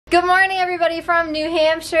Good morning, everybody from New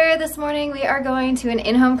Hampshire. This morning we are going to an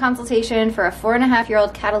in-home consultation for a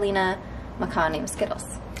 4.5-year-old Catalina Macaw named Skittles.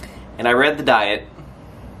 And I read the diet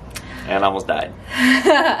and almost died.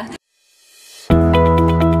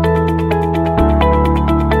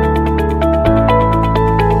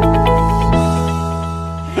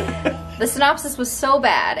 The synopsis was so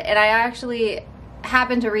bad, and I actually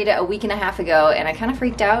happened to read it a week and a half ago, and I kind of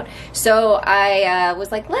freaked out. So I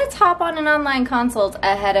was like, let's hop on an online consult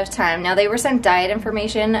ahead of time. Now, they were sent diet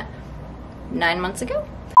information 9 months ago.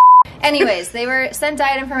 Anyways, they were sent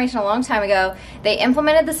diet information a long time ago. They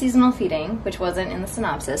implemented the seasonal feeding, which wasn't in the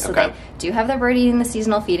synopsis. So they do have their bird eating the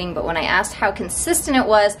seasonal feeding, but when I asked how consistent it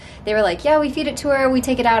was, they were like, yeah, we feed it to her, we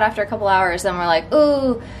take it out after a couple hours, and we're like,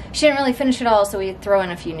 ooh, she didn't really finish it all, so we throw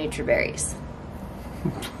in a few NutriBerries.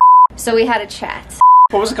 So we had a chat.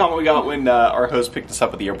 What was the comment we got when our host picked us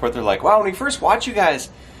up at the airport? They're like, wow, when we first watch you guys,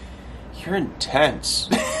 you're intense.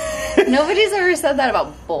 Nobody's ever said that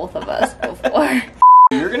about both of us before.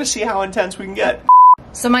 You're gonna see how intense we can get.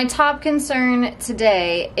 So my top concern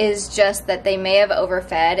today is just that they may have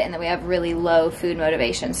overfed and that we have really low food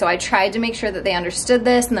motivation. So I tried to make sure that they understood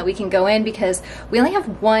this and that we can go in, because we only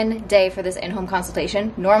have 1 day for this in-home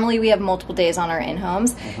consultation. Normally we have multiple days on our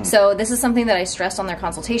in-homes. So this is something that I stressed on their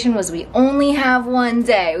consultation, was we only have 1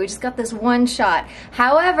 day. We just got this one shot.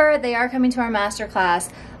 However, they are coming to our master class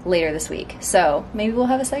later this week. So maybe we'll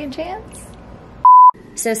have a second chance.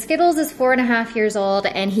 So Skittles is 4.5 years old,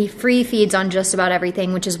 and he free feeds on just about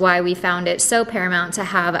everything, which is why we found it so paramount to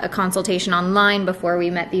have a consultation online before we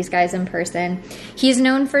met these guys in person. He's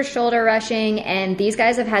known for shoulder rushing, and these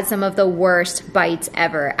guys have had some of the worst bites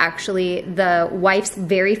ever. Actually, the wife's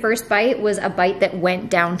very first bite was a bite that went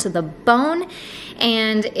down to the bone,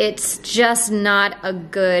 and it's just not a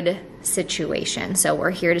good situation. So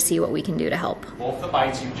we're here to see what we can do to help. Both the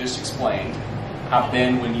bites you just explained have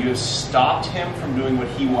been when you have stopped him from doing what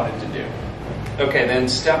he wanted to do. Okay, then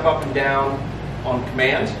step up and down on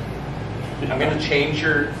command. I'm going to change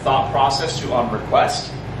your thought process to on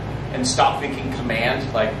request, and stop thinking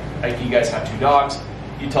command, like you guys have 2 dogs,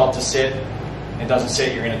 you tell it to sit, it doesn't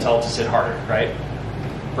sit, you're going to tell it to sit harder, right?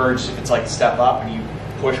 Birds, if it's like step up and you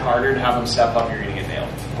push harder to have them step up, you're going to get nailed.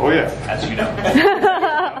 Oh yeah. As you know.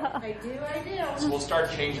 I do. So we'll start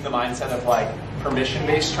changing the mindset of like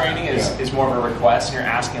permission-based training is more of a request, and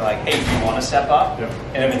you're asking like, hey, do you want to step up? Yep.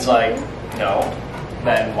 And if it's like, no,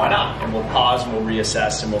 then why not? And we'll pause and we'll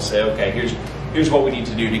reassess and we'll say, okay, here's what we need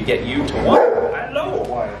to do to get you to want,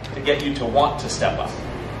 to get you to want to step up.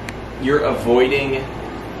 You're avoiding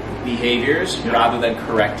behaviors rather than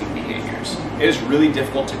correcting behaviors. It is really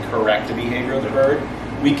difficult to correct a behavior of the bird.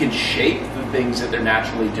 We can shape the things that they're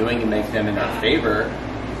naturally doing and make them in our favor.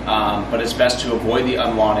 But it's best to avoid the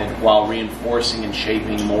unwanted while reinforcing and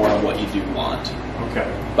shaping more of what you do want.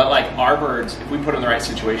 Okay. But like our birds, if we put them in the right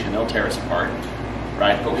situation, they'll tear us apart,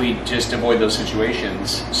 right? But we just avoid those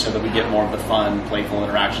situations so that we get more of the fun, playful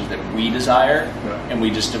interactions that we desire, and we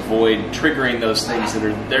just avoid triggering those things that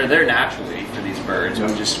are they're there naturally for these birds.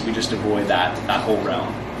 We just avoid that whole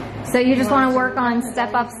realm. So you just want to work on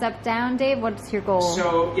step up, step down, Dave? What's your goal?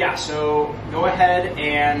 So yeah, so go ahead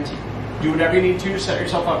and do whatever you need to set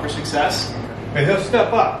yourself up for success. And he'll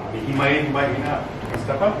step up. I mean, he might not.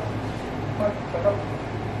 Step up. Step up.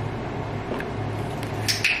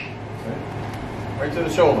 Right to the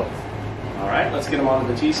shoulder. All right, let's get him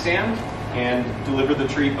onto the T-stand and deliver the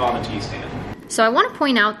treat on the T-stand. So I want to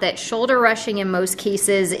point out that shoulder rushing in most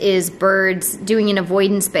cases is birds doing an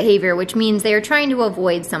avoidance behavior, which means they are trying to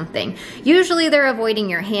avoid something. Usually they're avoiding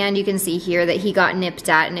your hand. You can see here that he got nipped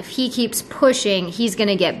at, and if he keeps pushing, he's going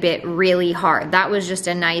to get bit really hard. That was just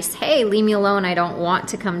a nice, hey, leave me alone, I don't want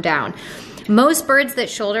to come down. Most birds that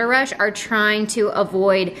shoulder rush are trying to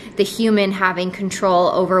avoid the human having control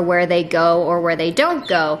over where they go or where they don't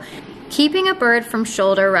go. Keeping a bird from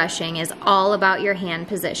shoulder rushing is all about your hand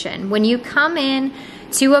position. When you come in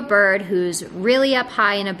to a bird who's really up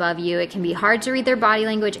high and above you, it can be hard to read their body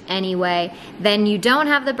language anyway. Then you don't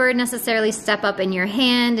have the bird necessarily step up in your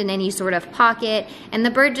hand in any sort of pocket, and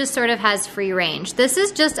the bird just sort of has free range. This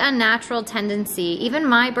is just a natural tendency. Even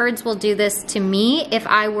my birds will do this to me if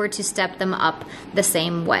I were to step them up the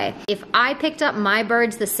same way. If I picked up my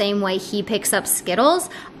birds the same way he picks up Skittles,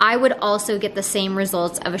 I would also get the same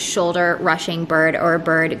results of a shoulder rushing bird or a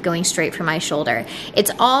bird going straight for my shoulder.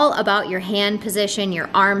 It's all about your hand position, your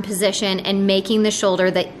arm position, and making the shoulder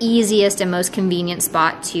the easiest and most convenient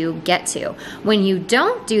spot to get to. When you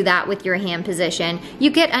don't do that with your hand position, you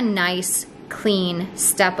get a nice clean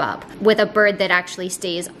step up with a bird that actually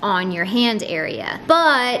stays on your hand area.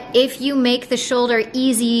 But if you make the shoulder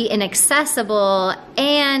easy and accessible,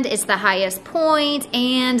 and it's the highest point,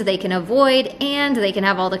 and they can avoid, and they can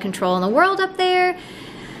have all the control in the world up there,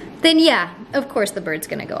 then yeah, of course the bird's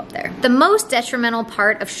gonna go up there. The most detrimental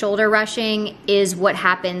part of shoulder rushing is what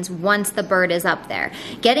happens once the bird is up there.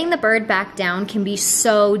 Getting the bird back down can be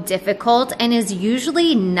so difficult and is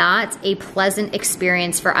usually not a pleasant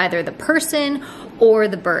experience for either the person or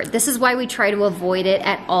the bird. This is why we try to avoid it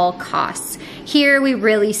at all costs. Here we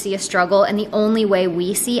really see a struggle, and the only way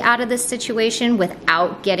we see out of this situation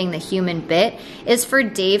without getting the human bit is for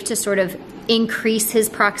Dave to sort of increase his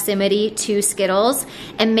proximity to Skittles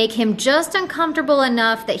and make him just uncomfortable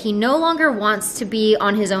enough that he no longer wants to be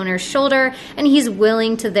on his owner's shoulder, and he's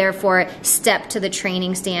willing to therefore step to the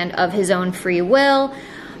training stand of his own free will.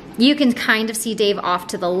 You can kind of see Dave off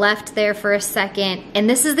to the left there for a second, and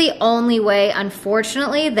this is the only way,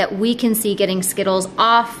 unfortunately, that we can see getting Skittles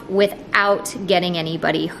off without getting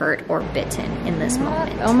anybody hurt or bitten in this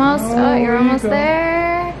moment. Almost, oh, you're almost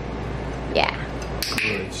there. Yeah.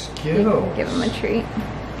 Good Skittles. Give him a treat.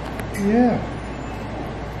 Yeah.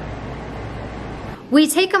 We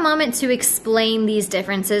take a moment to explain these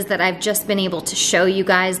differences that I've just been able to show you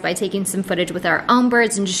guys by taking some footage with our own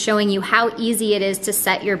birds and just showing you how easy it is to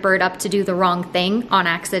set your bird up to do the wrong thing on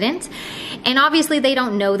accident. And obviously they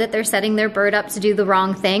don't know that they're setting their bird up to do the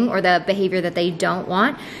wrong thing or the behavior that they don't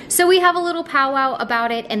want. So we have a little powwow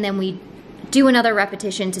about it, and then we do another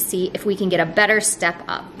repetition to see if we can get a better step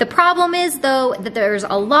up. The problem is, though, that there's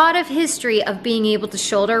a lot of history of being able to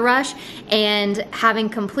shoulder rush and having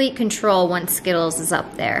complete control once Skittles is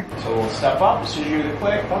up there. So we'll step up as soon as you hear the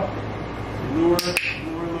click. Up. Lure,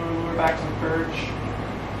 lure back to the perch.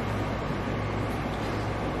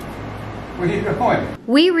 Where are you going?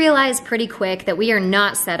 We realize pretty quick that we are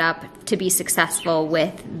not set up to be successful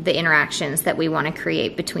with the interactions that we want to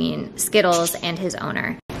create between Skittles and his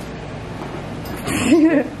owner.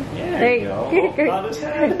 Yeah, there you go. On his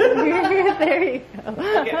head. There you go.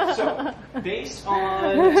 Okay, so based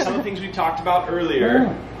on some of the things we talked about earlier,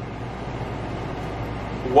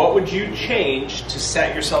 what would you change to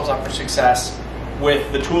set yourselves up for success with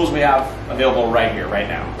the tools we have available right here, right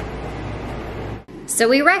now? So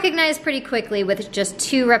we recognize pretty quickly with just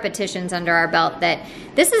 2 repetitions under our belt that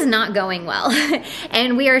this is not going well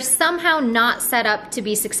and we are somehow not set up to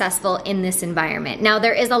be successful in this environment. Now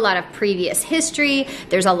there is a lot of previous history,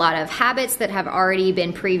 there's a lot of habits that have already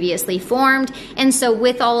been previously formed, and so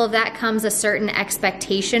with all of that comes a certain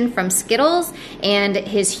expectation from Skittles and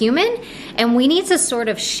his human, and we need to sort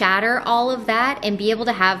of shatter all of that and be able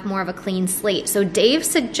to have more of a clean slate. So Dave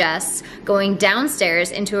suggests going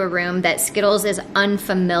downstairs into a room that Skittles is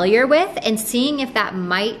unfamiliar with and seeing if that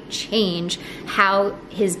might change how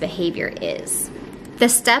his behavior is. The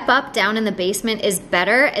step up down in the basement is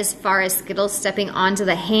better as far as Skittles stepping onto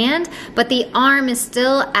the hand, but the arm is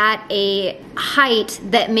still at a height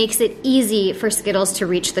that makes it easy for Skittles to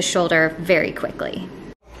reach the shoulder very quickly.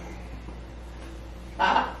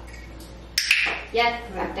 Yes,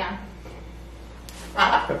 back down.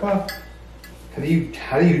 Step up. How do you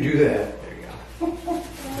do that? There you go.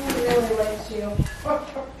 He really likes you.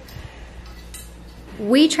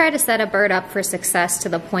 We try to set a bird up for success to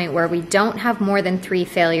the point where we don't have more than 3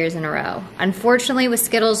 failures in a row. Unfortunately with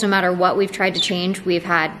Skittles, no matter what we've tried to change, we've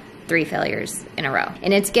had 3 failures in a row.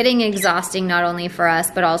 And it's getting exhausting not only for us,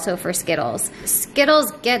 but also for Skittles.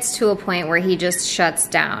 Skittles gets to a point where he just shuts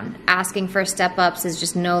down. Asking for step-ups is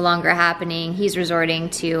just no longer happening. He's resorting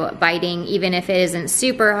to biting, even if it isn't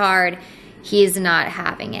super hard. He's not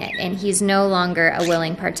having it, and he's no longer a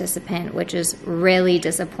willing participant, which is really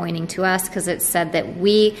disappointing to us because it's said that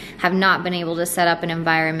we have not been able to set up an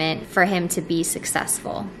environment for him to be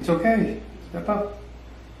successful. It's okay. Step up.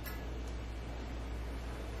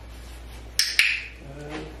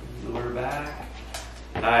 Lure back.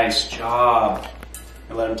 Nice job.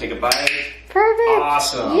 And let him take a bite. Perfect.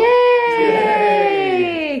 Awesome.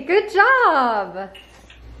 Yay! Good job.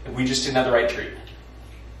 We just didn't have the right treat.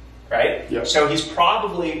 Right? Yep. So he's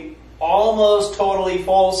probably almost totally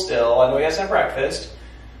full still. I know he hasn't had breakfast,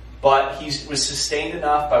 but he was sustained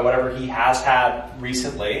enough by whatever he has had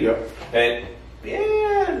recently that,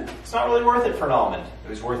 yeah, it's not really worth it for an almond. It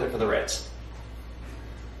was worth it for the Ritz.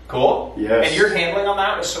 Cool? Yes. And your handling on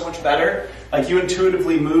that was so much better. Like you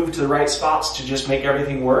intuitively moved to the right spots to just make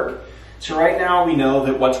everything work. So right now we know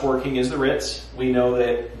that what's working is the Ritz. We know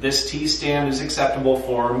that this T-stand is acceptable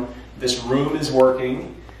for him. This room is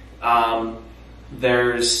working.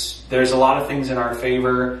 There's a lot of things in our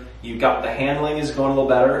favor. You've got the handling is going a little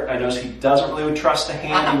better. I notice he doesn't really trust the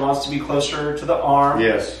hand. He wants to be closer to the arm.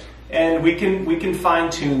 Yes. And we can fine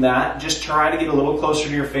tune that. Just try to get a little closer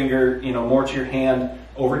to your finger, you know, more to your hand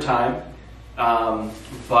over time.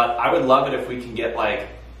 But I would love it if we can get like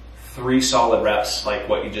 3 solid reps like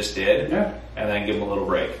what you just did. Yeah. And then give them a little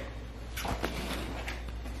break.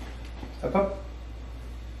 Step up.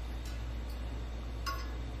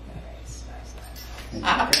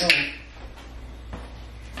 Nice.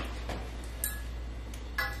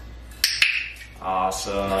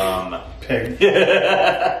 Awesome. Pig.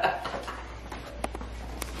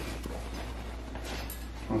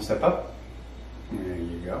 Want to step up? There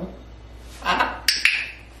you go.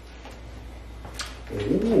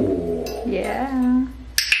 Ooh. Yeah.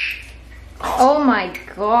 Oh my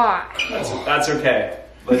god. That's okay.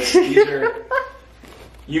 These are,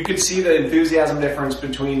 you could see the enthusiasm difference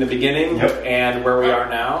between the beginning and where we are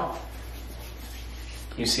now.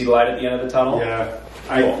 You see the light at the end of the tunnel? Yeah.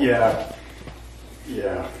 Cool.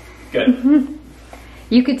 Yeah. Good.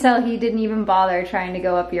 You could tell he didn't even bother trying to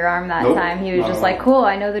go up your arm that time. He was just like, cool,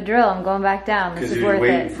 I know the drill. I'm going back down. This is worth it. Because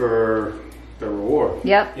he was waiting for the reward.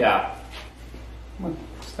 Yep. Yeah. Come on,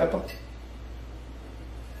 step up.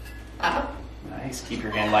 Nice. Keep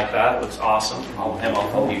your hand like that. Looks awesome. I'll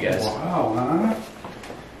help you guys. Wow, huh?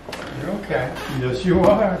 You're okay. Yes, you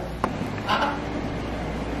are.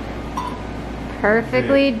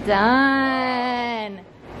 Perfectly done.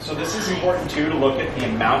 So this is important too, to look at the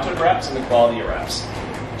amount of reps and the quality of reps.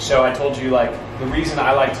 So I told you, like, the reason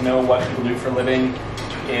I like to know what people do for a living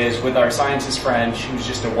is with our scientist friend, she was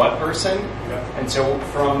just a what person. Yeah. And so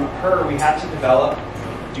from her, we had to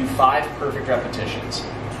do 5 perfect repetitions,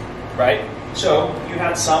 right? So you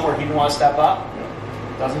had some where he didn't want to step up.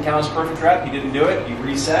 Doesn't count as a perfect rep. He didn't do it. You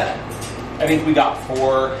reset. I think we got 4,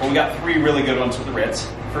 well, we got 3 really good ones with the Ritz.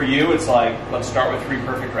 For you, it's like, let's start with 3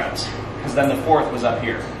 perfect reps. Because then the 4th was up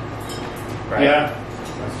here, right? Yeah,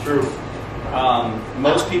 that's true.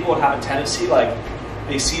 Most people have a tendency, like,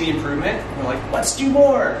 they see the improvement, and they're like, let's do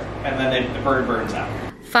more. And then the bird burns out.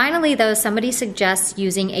 Finally, though, somebody suggests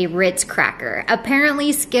using a Ritz cracker.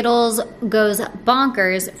 Apparently, Skittles goes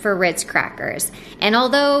bonkers for Ritz crackers. And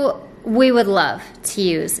although we would love to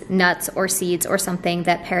use nuts or seeds or something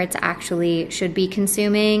that parrots actually should be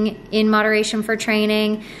consuming in moderation for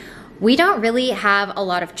training, we don't really have a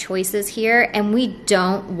lot of choices here, and we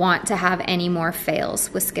don't want to have any more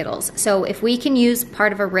fails with Skittles. So if we can use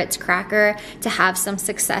part of a Ritz cracker to have some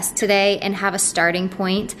success today and have a starting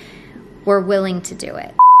point, we're willing to do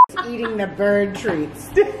it. Eating the bird treats.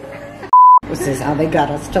 This is how they got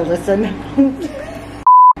us to listen.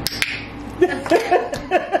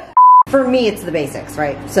 For me, it's the basics,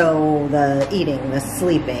 right? So the eating, the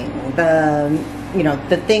sleeping,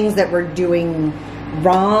 the things that we're doing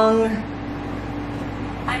wrong.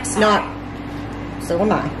 I'm sorry. So am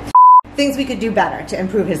I. Things we could do better to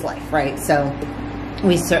improve his life, right? So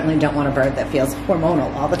we certainly don't want a bird that feels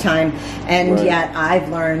hormonal all the time. And yet I've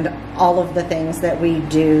learned all of the things that we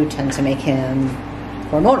do tend to make him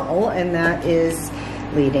hormonal, and that is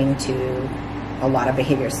leading to a lot of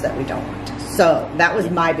behaviors that we don't want. So that was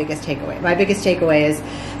my biggest takeaway. My biggest takeaway is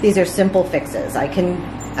these are simple fixes. I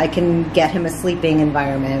can get him a sleeping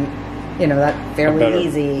environment, that's fairly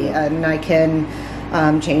easy, and I can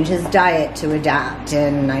change his diet to adapt,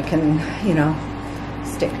 and I can,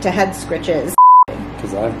 stick to head scritches.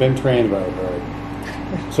 Because I've been trained by a bird,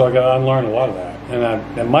 so I got to unlearn a lot of that.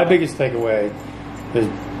 And my biggest takeaway is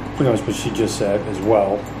pretty much what she just said as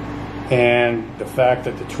well, and the fact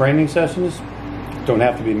that the training sessions don't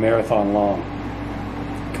have to be marathon long,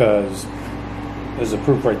 because there's a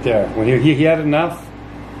proof right there. When he had enough,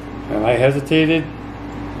 and I hesitated,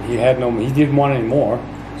 he didn't want any more,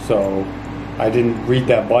 so I didn't read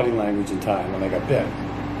that body language in time when I got bit.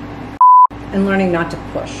 And learning not to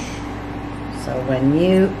push. So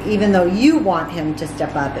even though you want him to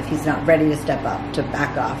step up, if he's not ready to step up, to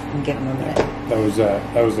back off and give him a minute.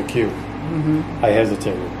 That was the cue. Mm-hmm. I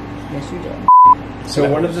hesitated. Yes, you did. So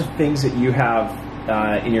one of the things that you have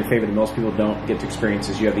in your favor that most people don't get to experience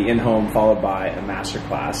is you have the in-home followed by a master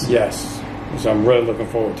class. Yes. So I'm really looking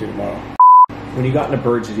forward to tomorrow. When you got into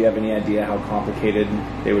birds, did you have any idea how complicated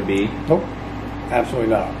they would be? Nope. Absolutely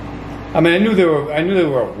not. I mean, I knew they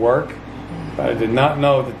were at work, but I did not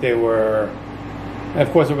know that they were. And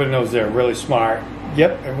of course, everybody knows they're really smart.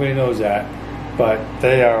 Yep, everybody knows that. But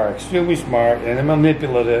they are extremely smart and they're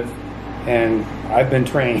manipulative. And I've been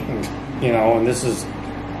trained, and this is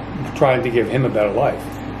trying to give him a better life.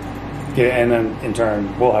 And then, in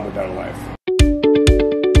turn, we'll have a better life.